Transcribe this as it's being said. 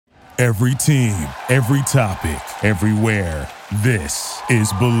Every team, every topic, everywhere. This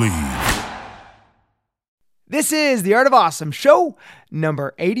is Believe. This is The Art of Awesome, show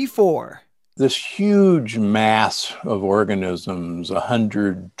number 84. This huge mass of organisms,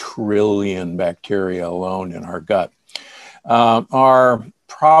 100 trillion bacteria alone in our gut, are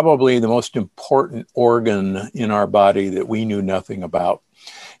probably the most important organ in our body that we knew nothing about.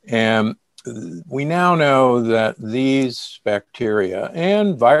 And we now know that these bacteria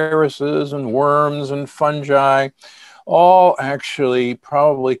and viruses and worms and fungi all actually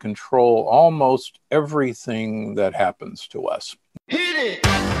probably control almost everything that happens to us. Hit it!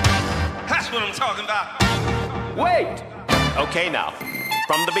 That's what I'm talking about. Wait! Okay, now,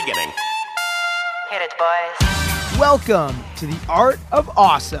 from the beginning. Hit it, boys. Welcome to The Art of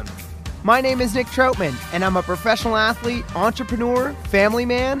Awesome. My name is Nick Troutman, and I'm a professional athlete, entrepreneur, family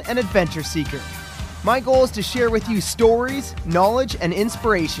man, and adventure seeker. My goal is to share with you stories, knowledge, and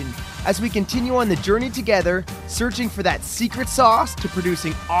inspiration as we continue on the journey together, searching for that secret sauce to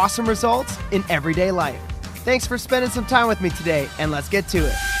producing awesome results in everyday life. Thanks for spending some time with me today, and let's get to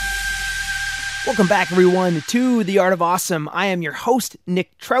it. Welcome back, everyone, to The Art of Awesome. I am your host,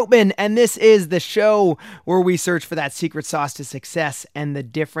 Nick Troutman, and this is the show where we search for that secret sauce to success and the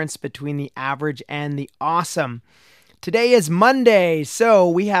difference between the average and the awesome. Today is Monday, so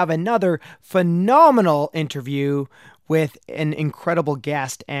we have another phenomenal interview with an incredible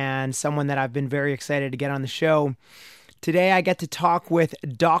guest and someone that I've been very excited to get on the show. Today I get to talk with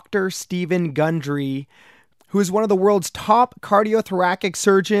Dr. Stephen Gundry, who is one of the world's top cardiothoracic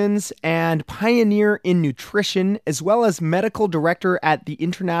surgeons and pioneer in nutrition, as well as medical director at the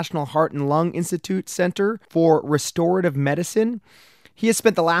International Heart and Lung Institute Center for Restorative Medicine. He has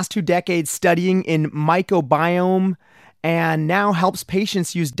spent the last 2 decades studying in microbiome and now helps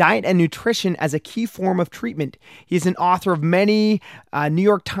patients use diet and nutrition as a key form of treatment. He's an author of many New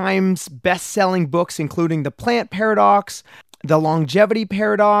York Times best-selling books, including The Plant Paradox, The Longevity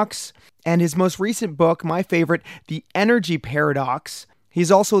Paradox, and his most recent book, my favorite, The Energy Paradox. He's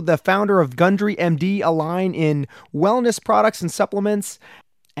also the founder of Gundry MD, a line in wellness products and supplements.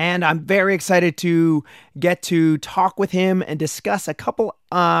 And I'm very excited to get to talk with him and discuss a couple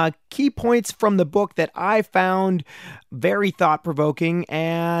key points from the book that I found very thought-provoking,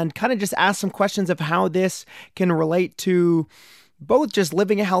 and kind of just ask some questions of how this can relate to both just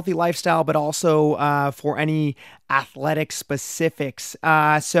living a healthy lifestyle, but also for any athletic specifics.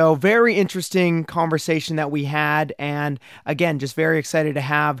 So very interesting conversation that we had. And again, just very excited to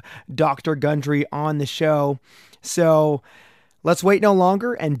have Dr. Gundry on the show. So let's wait no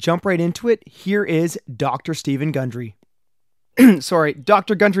longer and jump right into it. Here is Dr. Stephen Gundry. Sorry,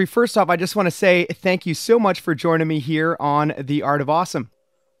 Dr. Gundry, first off, I just want to say thank you so much for joining me here on The Art of Awesome.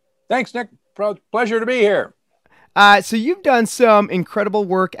 Thanks, Nick. Pleasure to be here. So you've done some incredible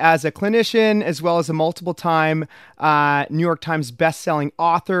work as a clinician, as well as a multiple-time New York Times best-selling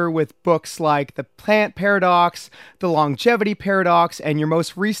author with books like The Plant Paradox, The Longevity Paradox, and your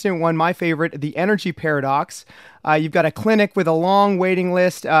most recent one, my favorite, The Energy Paradox. You've got a clinic with a long waiting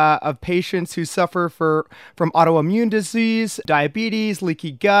list of patients who suffer from autoimmune disease, diabetes,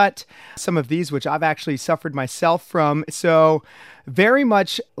 leaky gut, some of these which I've actually suffered myself from. So very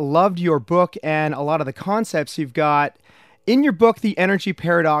much loved your book and a lot of the concepts you've got. In your book, The Energy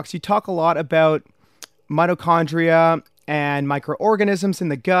Paradox, you talk a lot about mitochondria and microorganisms in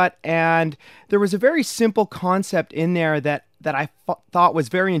the gut, and there was a very simple concept in there that I thought was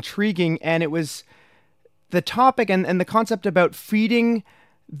very intriguing, and it was the topic and the concept about feeding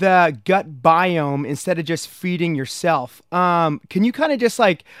the gut biome instead of just feeding yourself. Can you kind of just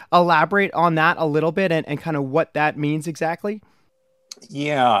like elaborate on that a little bit and kind of what that means exactly?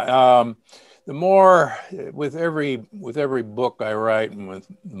 Yeah, the more with every book I write and with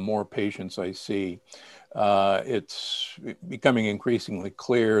the more patients I see, it's becoming increasingly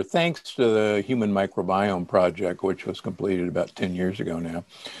clear, thanks to the Human Microbiome Project, which was completed about 10 years ago now.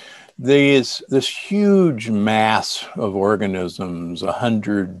 This huge mass of organisms,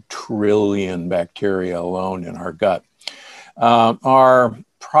 100 trillion bacteria alone in our gut, are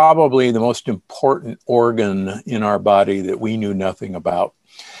probably the most important organ in our body that we knew nothing about.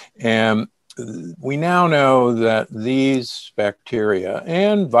 And we now know that these bacteria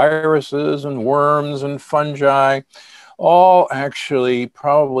and viruses and worms and fungi all actually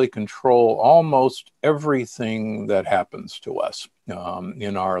probably control almost everything that happens to us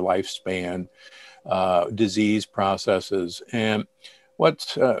in our lifespan, disease processes. And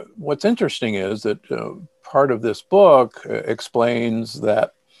what's interesting is that part of this book explains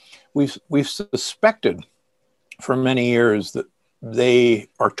that we've suspected for many years that they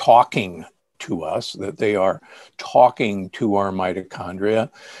are talking to us, that they are talking to our mitochondria,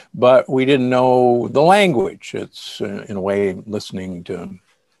 but we didn't know the language. It's in a way listening to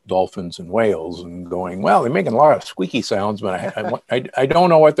dolphins and whales and going, well, they're making a lot of squeaky sounds, but I don't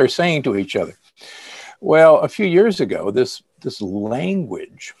know what they're saying to each other. Well, a few years ago, this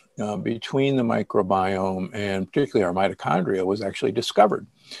language between the microbiome and particularly our mitochondria was actually discovered.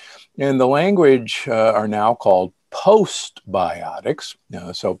 And the language are now called postbiotics.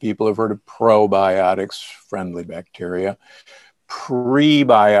 So people have heard of probiotics, friendly bacteria.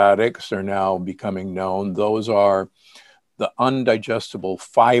 Prebiotics are now becoming known. Those are the undigestible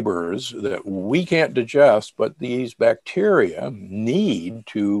fibers that we can't digest, but these bacteria need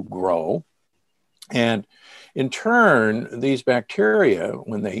to grow. And in turn, these bacteria,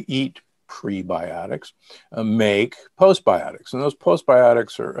 when they eat prebiotics, make postbiotics. And those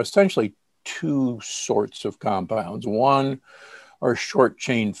postbiotics are essentially two sorts of compounds. One are short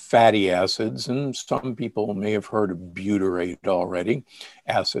chain fatty acids, and some people may have heard of butyrate already.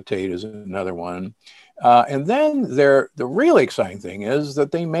 Acetate is another one. And then the really exciting thing is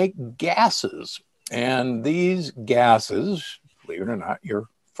that they make gases. And these gases, believe it or not, your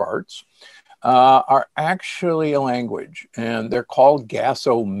farts, are actually a language, and they're called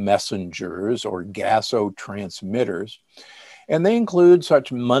gasomessengers or gasotransmitters. And they include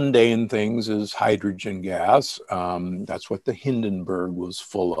such mundane things as hydrogen gas. That's what the Hindenburg was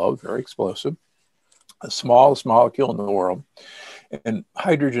full of, very explosive, the smallest molecule in the world. And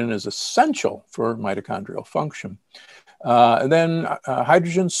hydrogen is essential for mitochondrial function. And then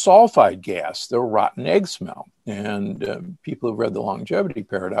hydrogen sulfide gas, the rotten egg smell. And people who've read The Longevity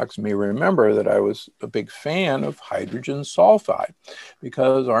Paradox may remember that I was a big fan of hydrogen sulfide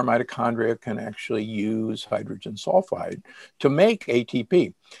because our mitochondria can actually use hydrogen sulfide to make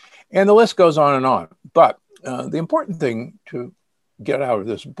ATP. And the list goes on and on. But the important thing to get out of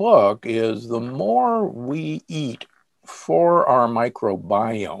this book is the more we eat for our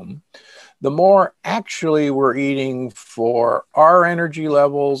microbiome, the more actually we're eating for our energy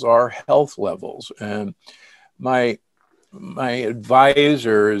levels, our health levels. And my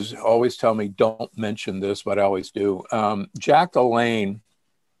advisors always tell me, don't mention this, but I always do. Jack LaLanne,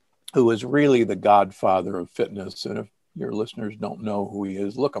 who is really the godfather of fitness, and if your listeners don't know who he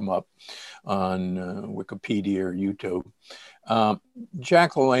is, look him up on Wikipedia or YouTube.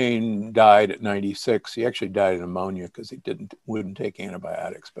 Jack LaLanne died at 96. He actually died of pneumonia because he wouldn't take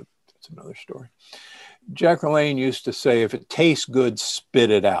antibiotics, but that's another story. Jack LaLanne used to say, if it tastes good, spit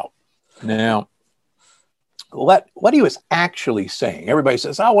it out. Now, what he was actually saying, everybody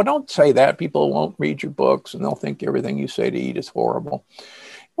says, oh, well, don't say that. People won't read your books and they'll think everything you say to eat is horrible.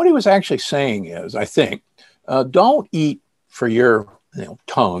 What he was actually saying is, I think, don't eat for your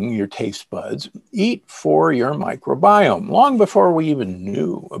tongue, your taste buds, eat for your microbiome, long before we even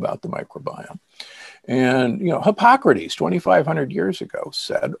knew about the microbiome. And, Hippocrates, 2,500 years ago,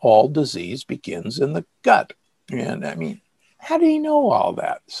 said all disease begins in the gut. And I mean, how did he know all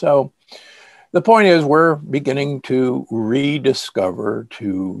that? So the point is, we're beginning to rediscover,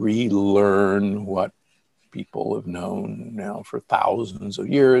 to relearn what people have known now for thousands of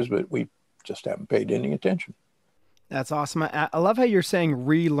years, but we just haven't paid any attention. That's awesome. I love how you're saying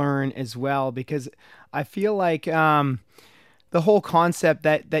relearn as well, because I feel like the whole concept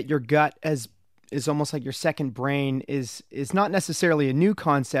that your gut is almost like your second brain is not necessarily a new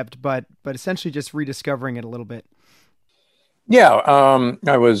concept, but essentially just rediscovering it a little bit. Yeah.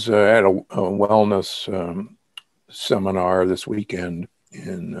 I was at a wellness seminar this weekend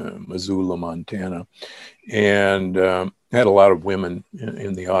in Missoula, Montana, and had a lot of women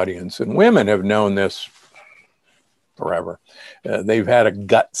in the audience. And women have known this forever. They've had a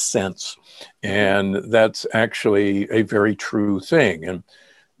gut sense, and that's actually a very true thing. And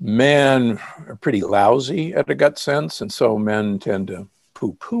men are pretty lousy at a gut sense, and so men tend to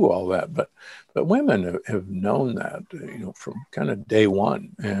poo-poo all that. But women have known that, from kind of day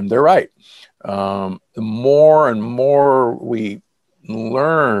one, and they're right. The more and more we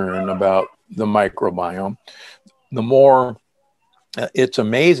learn about the microbiome, the more it's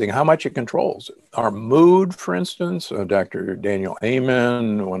amazing how much it controls our mood. For instance, Dr. Daniel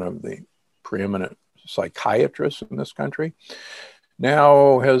Amen, one of the preeminent psychiatrists in this country,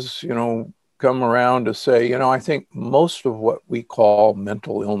 now has, come around to say, I think most of what we call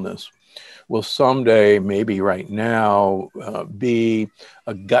mental illness will someday, maybe right now, be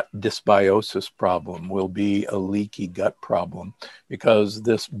a gut dysbiosis problem, will be a leaky gut problem, because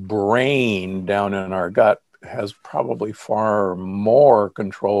this brain down in our gut has probably far more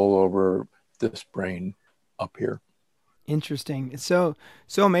control over this brain up here. Interesting. It's so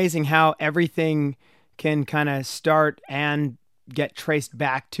amazing how everything can kind of start and get traced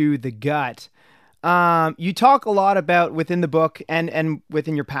back to the gut. You talk a lot about within the book and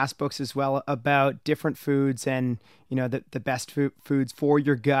within your past books as well about different foods and, the best foods for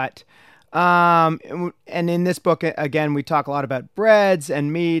your gut. And in this book, again, we talk a lot about breads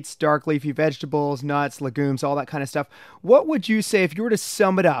and meats, dark leafy vegetables, nuts, legumes, all that kind of stuff. What would you say if you were to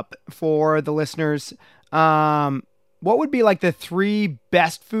sum it up for the listeners? What would be like the 3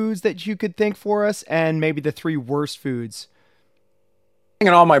 best foods that you could think for us and maybe the 3 worst foods? In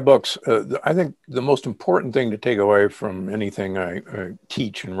all my books, I think the most important thing to take away from anything I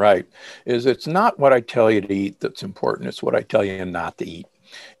teach and write is it's not what I tell you to eat that's important. It's what I tell you not to eat.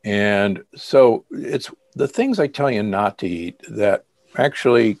 And so it's the things I tell you not to eat that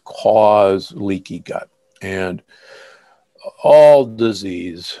actually cause leaky gut. And all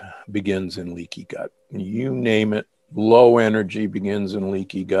disease begins in leaky gut. You name it. Low energy begins in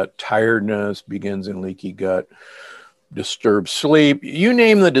leaky gut. Tiredness begins in leaky gut. Disturbed sleep. You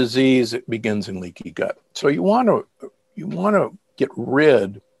name the disease, it begins in leaky gut. So you want to get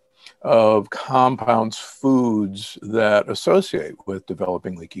rid of compounds, foods that associate with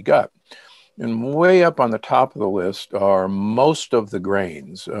developing leaky gut. And way up on the top of the list are most of the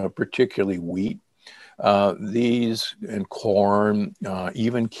grains, particularly wheat, these and corn,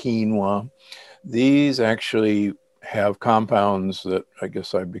 even quinoa. These actually have compounds that I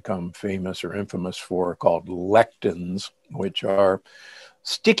guess I've become famous or infamous for called lectins, which are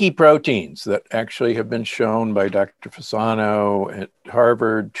sticky proteins that actually have been shown by Dr. Fasano at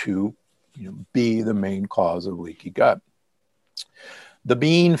Harvard to be the main cause of leaky gut. The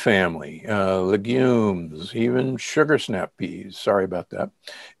bean family, legumes, even sugar snap peas, sorry about that,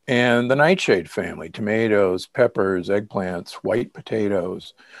 and the nightshade family, tomatoes, peppers, eggplants, white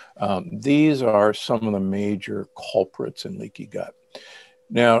potatoes. These are some of the major culprits in leaky gut.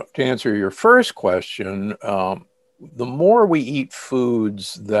 Now, to answer your first question, the more we eat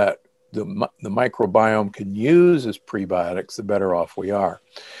foods that the microbiome can use as prebiotics, the better off we are.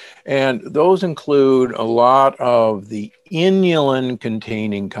 And those include a lot of the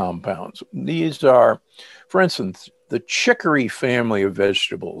inulin-containing compounds. These are, for instance, the chicory family of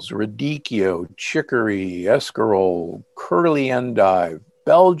vegetables, radicchio, chicory, escarole, curly endive,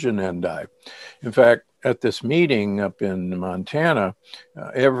 Belgian endive. In fact, at this meeting up in Montana,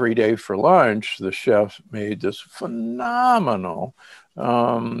 every day for lunch, the chef made this phenomenal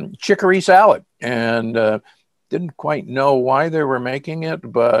chicory salad, and didn't quite know why they were making it,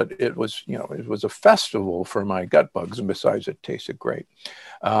 but it was, it was a festival for my gut bugs, and besides, it tasted great.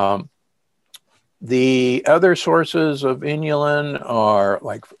 The other sources of inulin are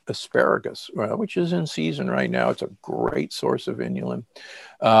like asparagus, which is in season right now. It's a great source of inulin.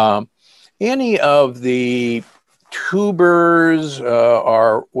 Any of the tubers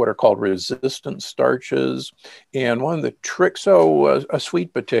are what are called resistant starches. And one of the tricks, a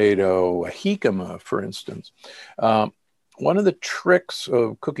sweet potato, a jicama, for instance. One of the tricks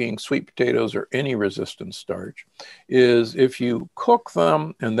of cooking sweet potatoes or any resistant starch is if you cook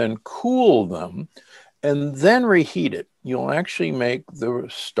them and then cool them and then reheat it, you'll actually make the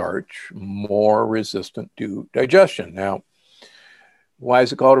starch more resistant to digestion. Now, why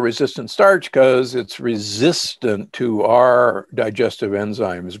is it called a resistant starch? Because it's resistant to our digestive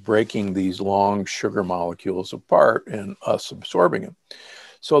enzymes breaking these long sugar molecules apart and us absorbing them.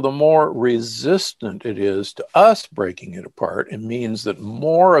 So the more resistant it is to us breaking it apart, it means that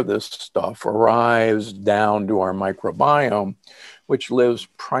more of this stuff arrives down to our microbiome, which lives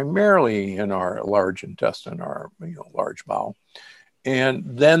primarily in our large intestine, our large bowel. And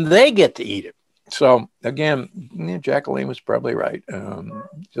then they get to eat it. So again, Jacqueline was probably right.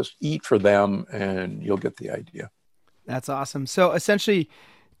 Just eat for them and you'll get the idea. That's awesome. So essentially,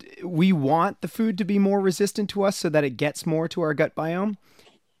 we want the food to be more resistant to us so that it gets more to our gut biome?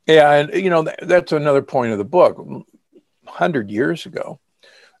 Yeah, and that's another point of the book. 100 years ago,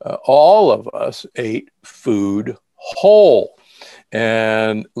 all of us ate food whole,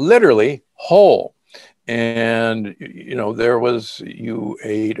 and literally whole. And there was you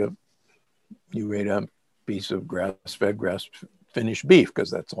ate a piece of grass-fed, grass-finished beef because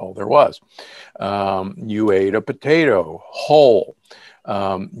that's all there was. You ate a potato whole.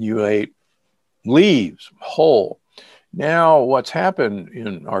 You ate leaves whole. Now, what's happened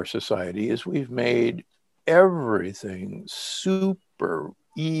in our society is we've made everything super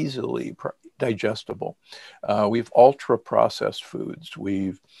easily digestible. We've ultra-processed foods.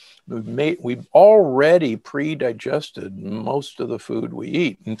 We've already pre-digested most of the food we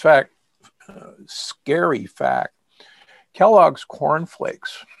eat. In fact, scary fact, Kellogg's Corn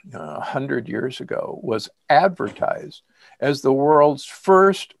Flakes 100 years ago was advertised as the world's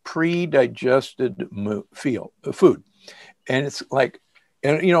first pre-digested food. And it's like,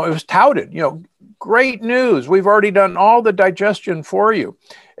 and it was touted, great news. We've already done all the digestion for you.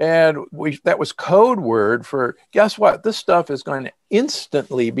 And that was code word for, guess what? This stuff is going to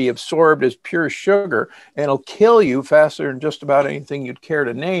instantly be absorbed as pure sugar, and it'll kill you faster than just about anything you'd care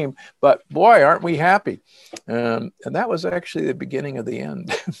to name. But boy, aren't we happy. And that was actually the beginning of the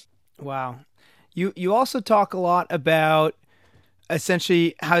end. Wow. You also talk a lot about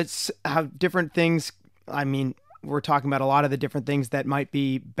essentially how different things, I mean, we're talking about a lot of the different things that might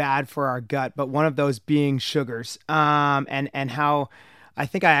be bad for our gut, but one of those being sugars. And how I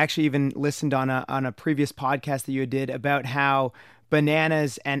think I actually even listened on a previous podcast that you did about how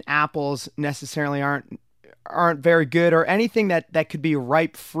bananas and apples necessarily aren't very good, or anything that could be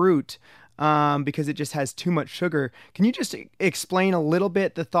ripe fruit, because it just has too much sugar. Can you just explain a little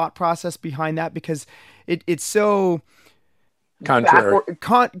bit the thought process behind that? Because it's so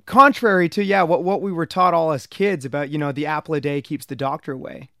contrary to what we were taught all as kids about, the apple a day keeps the doctor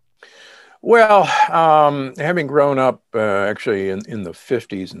away. Well, having grown up actually in the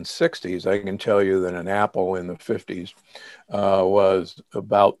 50s and 60s, I can tell you that an apple in the 50s was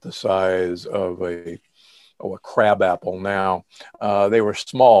about the size of a crab apple now. They were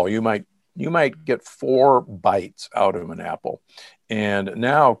small. You might get 4 bites out of an apple. And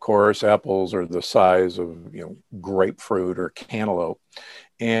now, of course, apples are the size of grapefruit or cantaloupe,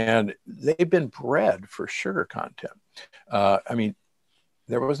 and they've been bred for sugar content. I mean,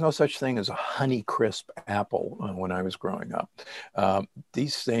 there was no such thing as a Honeycrisp apple when I was growing up.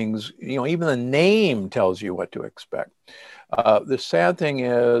 These things, even the name tells you what to expect. The sad thing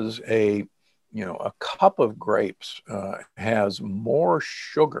is a cup of grapes has more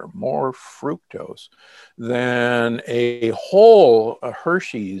sugar, more fructose than a whole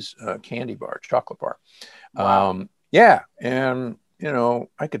Hershey's candy bar, chocolate bar. Wow. Yeah. And,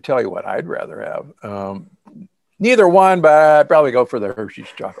 I could tell you what I'd rather have. Neither one, but I'd probably go for the Hershey's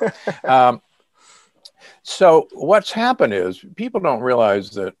chocolate. So what's happened is people don't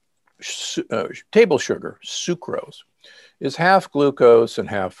realize that table sugar, sucrose, is half glucose and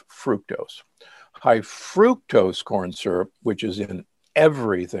half fructose. High fructose corn syrup, which is in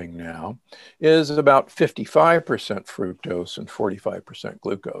everything now, is about 55% fructose and 45%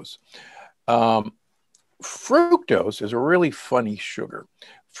 glucose. Fructose is a really funny sugar.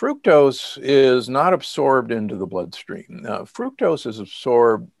 Fructose is not absorbed into the bloodstream. Fructose is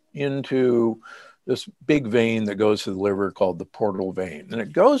absorbed into this big vein that goes to the liver called the portal vein. And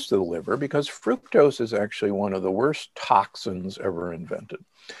it goes to the liver because fructose is actually one of the worst toxins ever invented.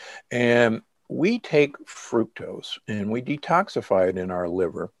 And we take fructose and we detoxify it in our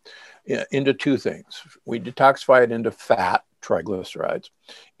liver into 2 things. We detoxify it into fat, triglycerides,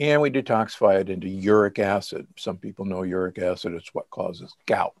 and we detoxify it into uric acid. Some people know uric acid is what causes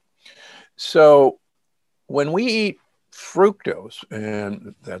gout. So when we eat fructose,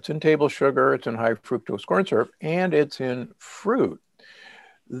 and that's in table sugar, it's in high fructose corn syrup, and it's in fruit,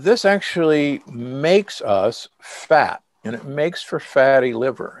 this actually makes us fat. And it makes for fatty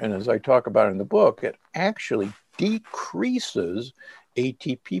liver. And as I talk about in the book, it actually decreases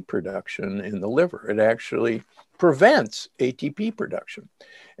ATP production in the liver. It actually prevents ATP production.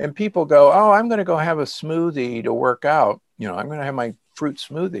 And people go, oh, I'm going to go have a smoothie to work out. I'm going to have my fruit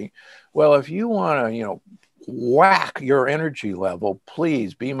smoothie. Well, if you want to, whack your energy level,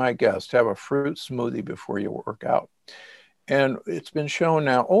 please be my guest. Have a fruit smoothie before you work out. And it's been shown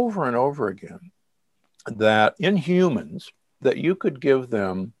now over and over again that in humans, that you could give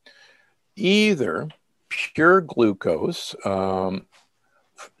them either pure glucose,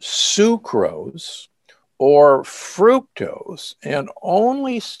 sucrose, or fructose, and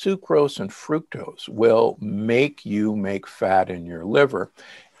only sucrose and fructose will make you make fat in your liver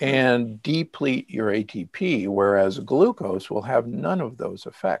and deplete your ATP, whereas glucose will have none of those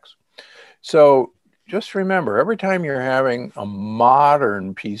effects. So just remember, every time you're having a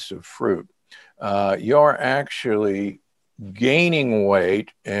modern piece of fruit, you're actually gaining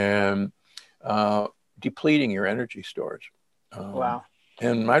weight and depleting your energy storage. Wow.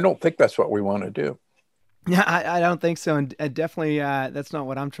 And I don't think that's what we want to do. Yeah, I don't think so. And definitely that's not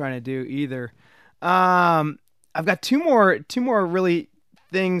what I'm trying to do either. I've got two more really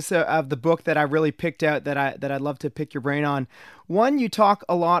things of the book that I really picked out that I'd love to pick your brain on. One, you talk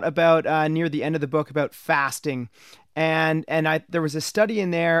a lot about near the end of the book about fasting. And there was a study in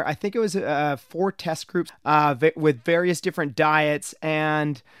there, I think it was 4 test groups with various different diets,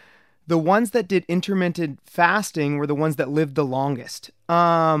 and the ones that did intermittent fasting were the ones that lived the longest.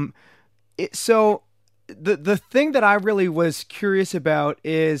 So the thing that I really was curious about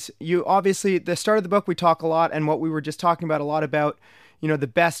is, you obviously, at the start of the book, we talk a lot, and what we were just talking about a lot about, the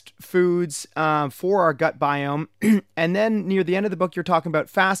best foods for our gut biome. And then near the end of the book, you're talking about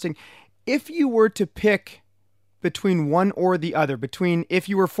fasting. If you were to pick between one or the other, if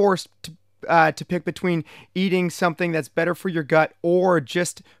you were forced to pick between eating something that's better for your gut or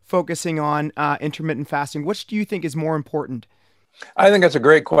just focusing on intermittent fasting, which do you think is more important? I think that's a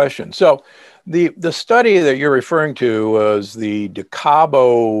great question. So the study that you're referring to was the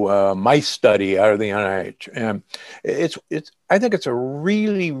DeCabo mice study out of the NIH. And I think it's a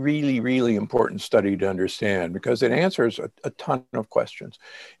really, really, really important study to understand because it answers a ton of questions.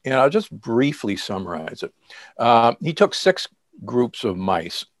 And I'll just briefly summarize it. He took 6 groups of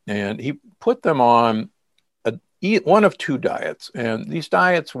mice and he put them on one of 2 diets. And these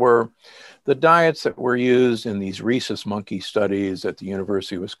diets were the diets that were used in these rhesus monkey studies at the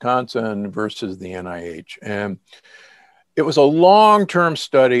University of Wisconsin versus the NIH. And it was a long-term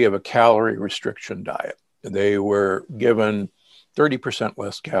study of a calorie restriction diet. They were given 30%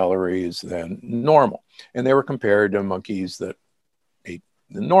 less calories than normal. And they were compared to monkeys that ate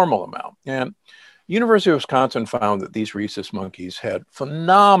the normal amount. And University of Wisconsin found that these rhesus monkeys had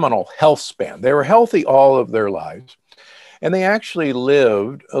phenomenal health span. They were healthy all of their lives, and they actually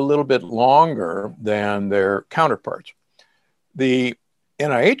lived a little bit longer than their counterparts. The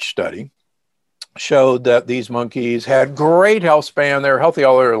NIH study showed that these monkeys had great health span. They were healthy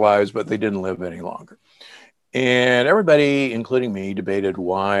all their lives, but they didn't live any longer. And everybody, including me, debated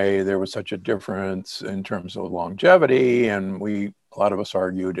why there was such a difference in terms of longevity. And a lot of us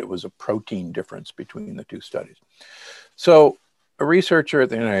argued it was a protein difference between the 2 studies. So a researcher at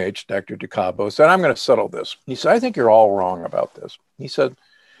the NIH, Dr. DeCabo, said, I'm going to settle this. He said, I think you're all wrong about this. He said,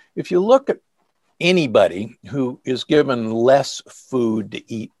 if you look at anybody who is given less food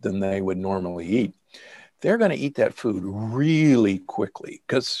to eat than they would normally eat, they're going to eat that food really quickly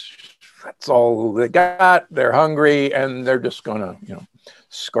because that's all they got. They're hungry and they're just going to,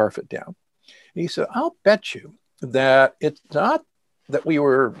 scarf it down. And he said, I'll bet you that it's not that we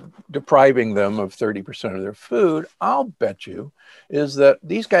were depriving them of 30% of their food. I'll bet you is that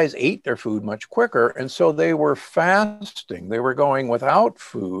these guys ate their food much quicker. And so they were fasting. They were going without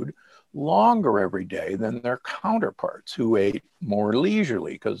food longer every day than their counterparts who ate more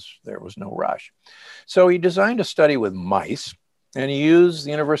leisurely because there was no rush. So he designed a study with mice, and he used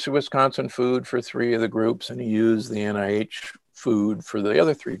the University of Wisconsin food for 3 of the groups, and he used the NIH food for the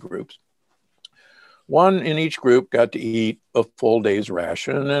other 3 groups. One in each group got to eat a full day's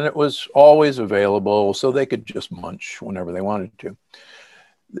ration, and it was always available, so they could just munch whenever they wanted to.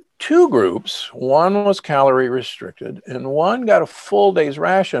 2 groups, one was calorie restricted, and one got a full day's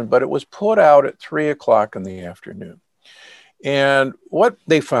ration, but it was put out at 3 o'clock in the afternoon. And what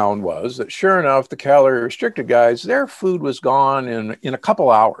they found was that sure enough, the calorie restricted guys, their food was gone in a couple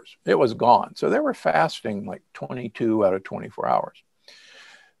hours. It was gone. So they were fasting like 22 out of 24 hours.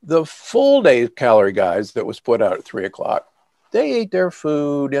 The full day calorie guys that was put out at 3 o'clock, they ate their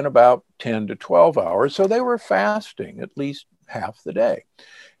food in about 10 to 12 hours. So they were fasting at least half the day.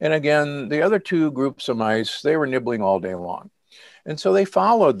 And again, the other 2 groups of mice, they were nibbling all day long. And so they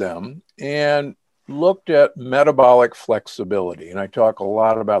followed them and looked at metabolic flexibility. And I talk a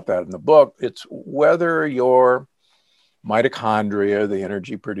lot about that in the book. It's whether your mitochondria, the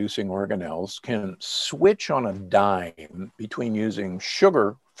energy producing organelles, can switch on a dime between using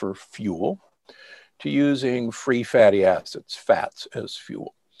sugar for fuel to using free fatty acids, fats, as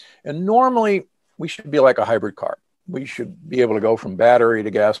fuel. And normally we should be like a hybrid car. We should be able to go from battery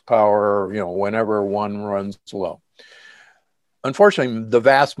to gas power, whenever one runs low. Unfortunately, the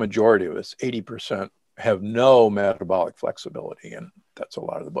vast majority of us, 80%, have no metabolic flexibility, and that's a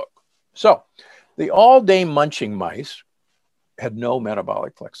lot of the book. So the all-day munching mice had no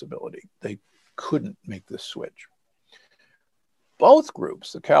metabolic flexibility. They couldn't make this switch. Both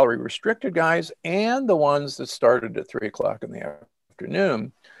groups, the calorie-restricted guys and the ones that started at 3 o'clock in the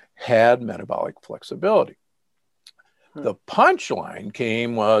afternoon, had metabolic flexibility. The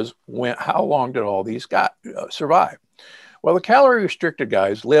punchline was how long did all these guys survive? Well, the calorie-restricted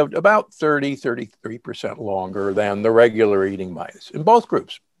guys lived about 33% longer than the regular eating mice in both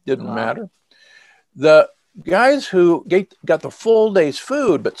groups. Didn't matter. The guys who got the full day's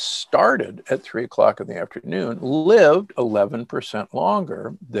food but started at 3 o'clock in the afternoon lived 11%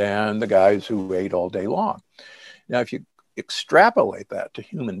 longer than the guys who ate all day long. Now, if you extrapolate that to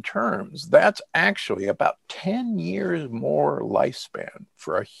human terms, that's actually about 10 years more lifespan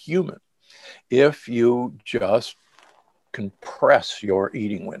for a human if you just compress your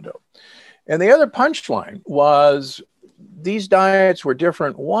eating window. And the other punchline was these diets were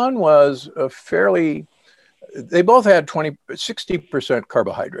different. One was they both had 60%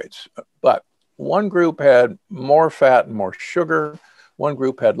 carbohydrates, but one group had more fat and more sugar. One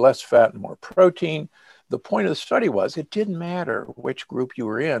group had less fat and more protein. The point of the study was it didn't matter which group you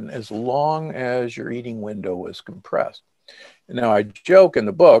were in as long as your eating window was compressed. Now, I joke in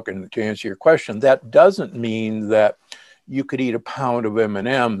the book, and to answer your question, that doesn't mean that you could eat a pound of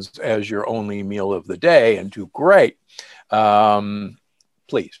M&Ms as your only meal of the day and do great.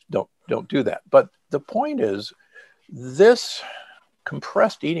 Please don't do that. But the point is, this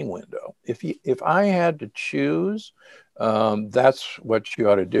compressed eating window, if I had to choose, that's what you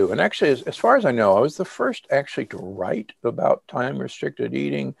ought to do. And actually, as far as I know, I was the first actually to write about time-restricted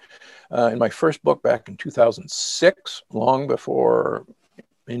eating in my first book back in 2006, long before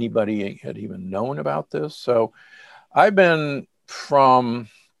anybody had even known about this. So I've been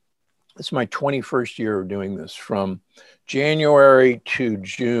this is my 21st year of doing this, from January to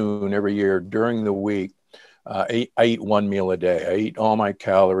June every year during the week. I eat one meal a day. I eat all my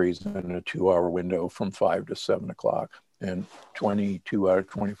calories in a 2-hour window from 5 to 7 o'clock. And 22 out of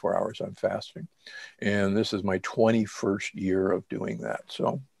 24 hours I'm fasting. And this is my 21st year of doing that.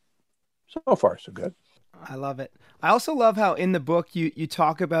 So far, so good. I love it. I also love how in the book you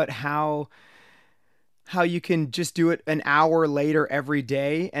talk about how you can just do it an hour later every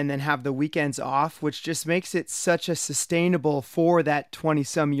day and then have the weekends off, which just makes it such a sustainable for that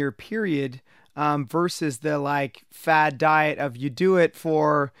 20-some year period, versus the like fad diet of you do it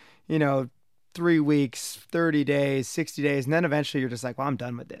for, 3 weeks, 30 days, 60 days, and then eventually you're just like, well, I'm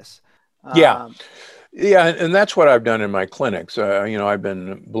done with this. Yeah, and that's what I've done in my clinics. I've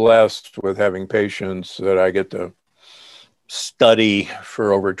been blessed with having patients that I get to study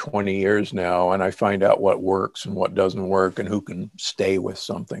for over 20 years now, and I find out what works and what doesn't work and who can stay with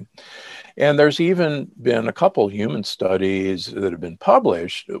something. And there's even been a couple human studies that have been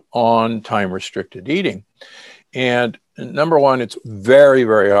published on time-restricted eating. And number one, it's very,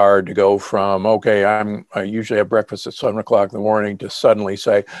 very hard to go from, okay, I usually have breakfast at 7 o'clock in the morning, to suddenly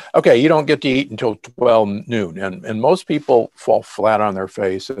say, okay, you don't get to eat until 12 noon. And most people fall flat on their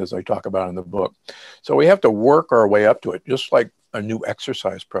face, as I talk about in the book. So we have to work our way up to it, just like a new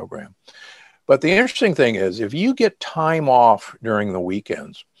exercise program. But the interesting thing is, if you get time off during the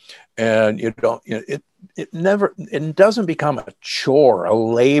weekends, and it doesn't become a chore, a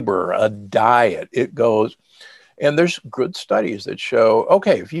labor, a diet. It goes. And there's good studies that show,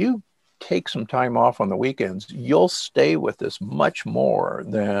 okay, if you take some time off on the weekends, you'll stay with this much more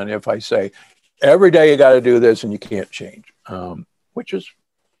than if I say, every day you got to do this and you can't change, which is,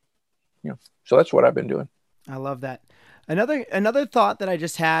 so that's what I've been doing. I love that. Another thought that I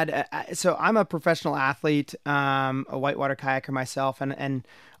just had, so I'm a professional athlete, a whitewater kayaker myself, and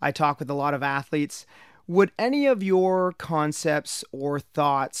I talk with a lot of athletes. Would any of your concepts or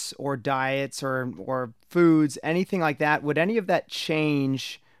thoughts or diets or foods, anything like that, would any of that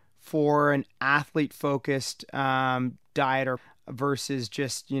change for an athlete-focused diet or versus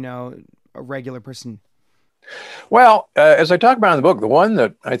just, a regular person? Well, as I talk about in the book, the one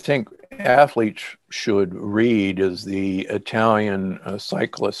that I think athletes should read is the Italian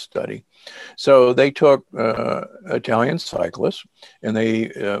cyclist study. So they took Italian cyclists and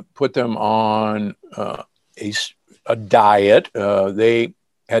they put them on a diet. They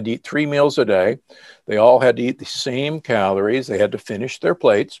had to eat 3 meals a day. They all had to eat the same calories. They had to finish their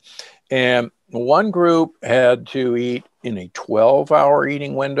plates. And one group had to eat in a 12-hour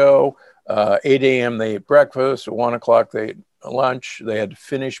eating window. 8 a.m. they ate breakfast. At 1 o'clock they ate lunch. They had to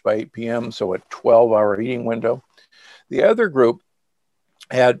finish by 8 p.m., so a 12-hour eating window. The other group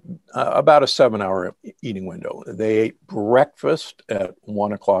had about a 7-hour eating window. They ate breakfast at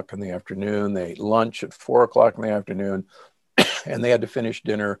 1 o'clock in the afternoon. They ate lunch at 4 o'clock in the afternoon, and they had to finish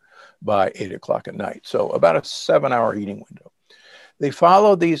dinner by 8 o'clock at night. So about a 7-hour eating window. They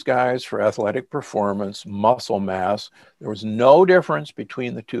followed these guys for athletic performance, muscle mass. There was no difference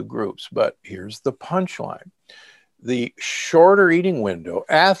between the two groups, but here's the punchline. The shorter eating window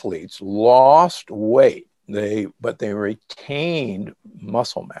athletes lost weight, but they retained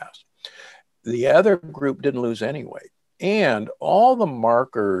muscle mass. The other group didn't lose any weight. And all the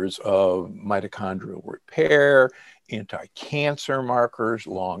markers of mitochondrial repair, anti-cancer markers,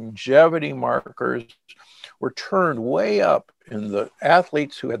 longevity markers were turned way up in the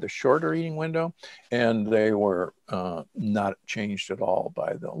athletes who had the shorter eating window, and they were not changed at all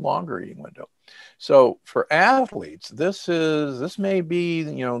by the longer eating window. So for athletes, this may be,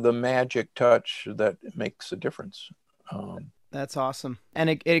 the magic touch that makes a difference. That's awesome. And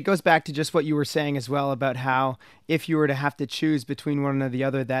it goes back to just what you were saying as well about how if you were to have to choose between one or the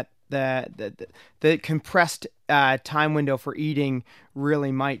other, that the compressed time window for eating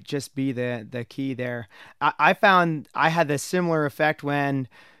really might just be the key there. I found I had this similar effect when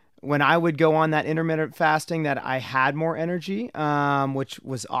when I would go on that intermittent fasting that I had more energy, which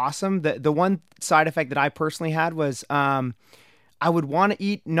was awesome. The one side effect that I personally had was I would want to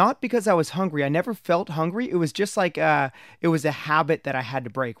eat, not because I was hungry. I never felt hungry. It was just like it was a habit that I had to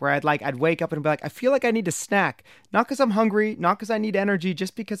break, where I'd wake up and be like, I feel like I need a snack, not because I'm hungry, not because I need energy,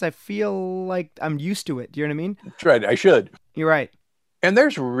 just because I feel like I'm used to it. Do you know what I mean? That's right. I should. You're right. And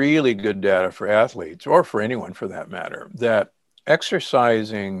there's really good data for athletes, or for anyone for that matter, that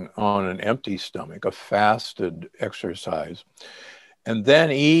exercising on an empty stomach, a fasted exercise, and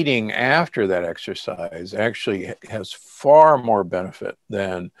then eating after that exercise actually has far more benefit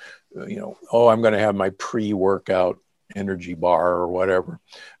than, oh, I'm going to have my pre-workout energy bar or whatever.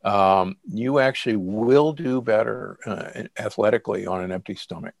 You actually will do better athletically on an empty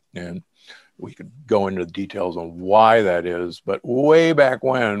stomach. And we could go into the details on why that is, but way back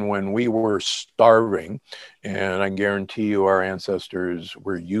when we were starving, and I guarantee you our ancestors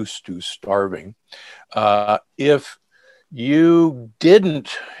were used to starving, if you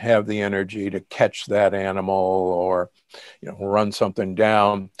didn't have the energy to catch that animal or run something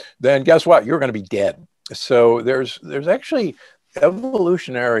down, then guess what? You're going to be dead. So there's actually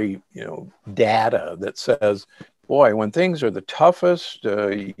evolutionary data that says, boy, when things are the toughest,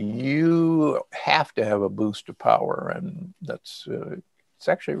 you have to have a boost of power, and that's it's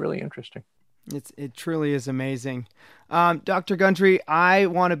actually really interesting. It truly is amazing. Dr. Gundry, I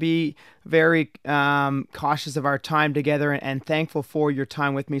want to be very cautious of our time together and thankful for your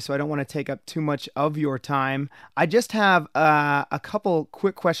time with me, so I don't want to take up too much of your time. I just have a couple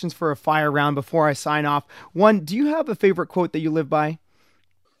quick questions for a fire round before I sign off. One, do you have a favorite quote that you live by?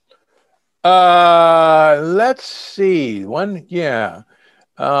 Let's see. One, yeah.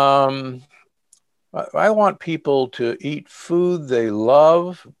 I want people to eat food they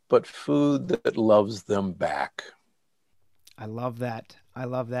love, but food that loves them back. I love that. I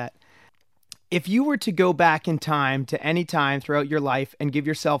love that. If you were to go back in time to any time throughout your life and give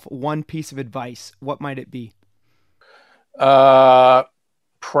yourself one piece of advice, what might it be?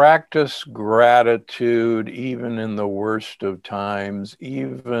 Practice gratitude, even in the worst of times,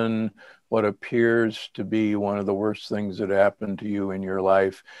 even what appears to be one of the worst things that happened to you in your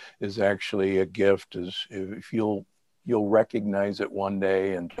life is actually a gift. If you'll recognize it one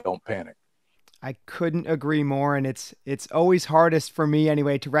day and don't panic. I couldn't agree more, and it's always hardest for me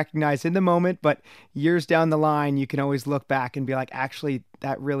anyway to recognize in the moment, but years down the line you can always look back and be like, actually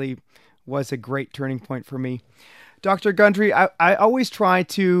that really was a great turning point for me. Dr. Gundry, I always try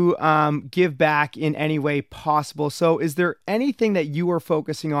to give back in any way possible. So is there anything that you are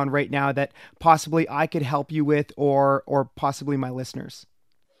focusing on right now that possibly I could help you with, or possibly my listeners?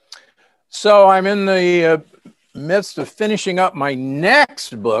 So I'm in the midst of finishing up my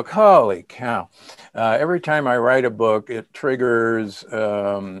next book. Holy cow. Every time I write a book, it triggers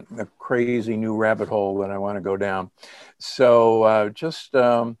a crazy new rabbit hole that I want to go down. So I'll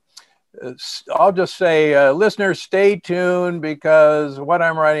just say, listeners, stay tuned, because what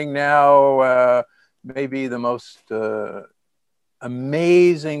I'm writing now may be the most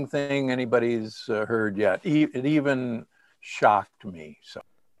amazing thing anybody's heard yet. It even shocked me. So.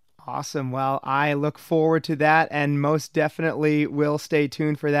 Awesome. Well, I look forward to that, and most definitely will stay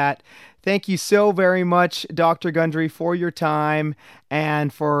tuned for that. Thank you so very much, Dr. Gundry, for your time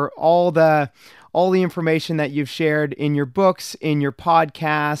and for all the information that you've shared in your books, in your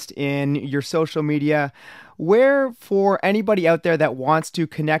podcast, in your social media. Where, for anybody out there that wants to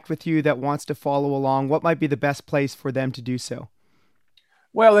connect with you, that wants to follow along, what might be the best place for them to do so?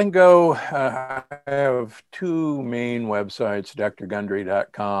 Well, then go, I have two main websites,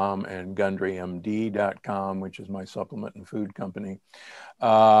 drgundry.com and gundrymd.com, which is my supplement and food company.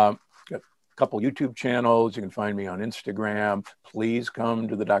 Got a couple YouTube channels. You can find me on Instagram. Please come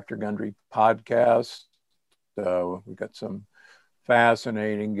to the Dr. Gundry podcast. We've got some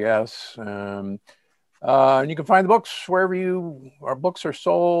fascinating guests. And you can find the books wherever our books are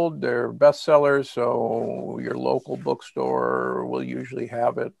sold. They're bestsellers, so your local bookstore will usually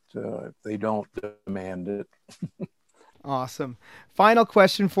have it. If they don't, demand it. Awesome. Final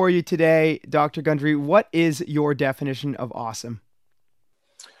question for you today, Dr. Gundry. What is your definition of awesome?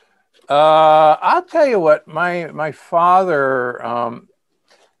 I'll tell you what, my father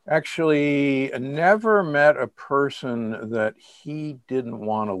actually never met a person that he didn't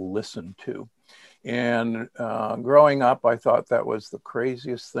want to listen to. And growing up, I thought that was the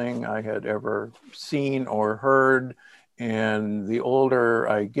craziest thing I had ever seen or heard. And the older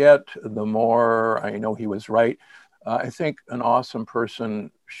I get, the more I know he was right. I think an awesome person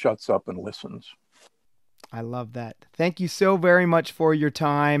shuts up and listens. I love that. Thank you so very much for your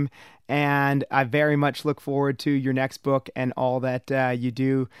time And I very much look forward to your next book and all that you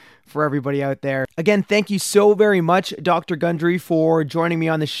do for everybody out there. Again, thank you so very much, Dr. Gundry, for joining me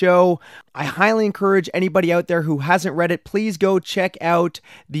on the show. I highly encourage anybody out there who hasn't read it, please go check out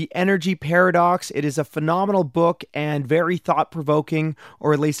The Energy Paradox. It is a phenomenal book and very thought-provoking,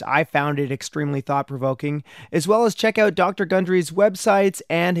 or at least I found it extremely thought-provoking, as well as check out Dr. Gundry's websites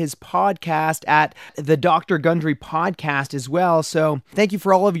and his podcast at the Dr. Gundry Podcast as well. So thank you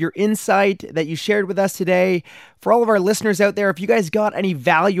for all of your insight that you shared with us today. For all of our listeners out there, if you guys got any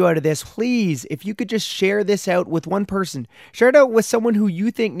value out of this, please, if you could just share this out with one person, share it out with someone who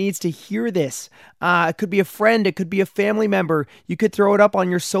you think needs to hear this. It could be a friend, it could be a family member. You could throw it up on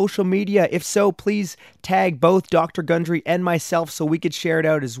your social media. If so, please tag both Dr. Gundry and myself so we could share it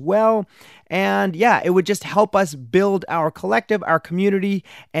out as well. And yeah, it would just help us build our collective, our community,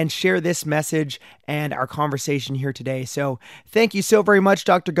 and share this message and our conversation here today. So thank you so very much,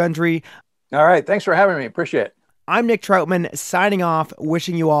 Dr. Gundry. All right. Thanks for having me. Appreciate it. I'm Nick Troutman, signing off,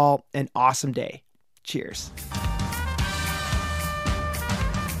 wishing you all an awesome day. Cheers.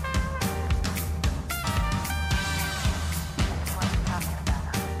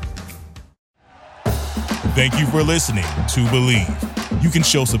 Thank you for listening to Believe. You can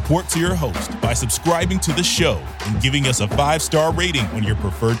show support to your host by subscribing to the show and giving us a 5-star rating on your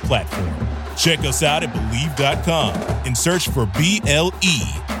preferred platform. Check us out at Believe.com and search for BLEAV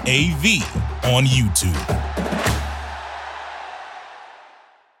on YouTube.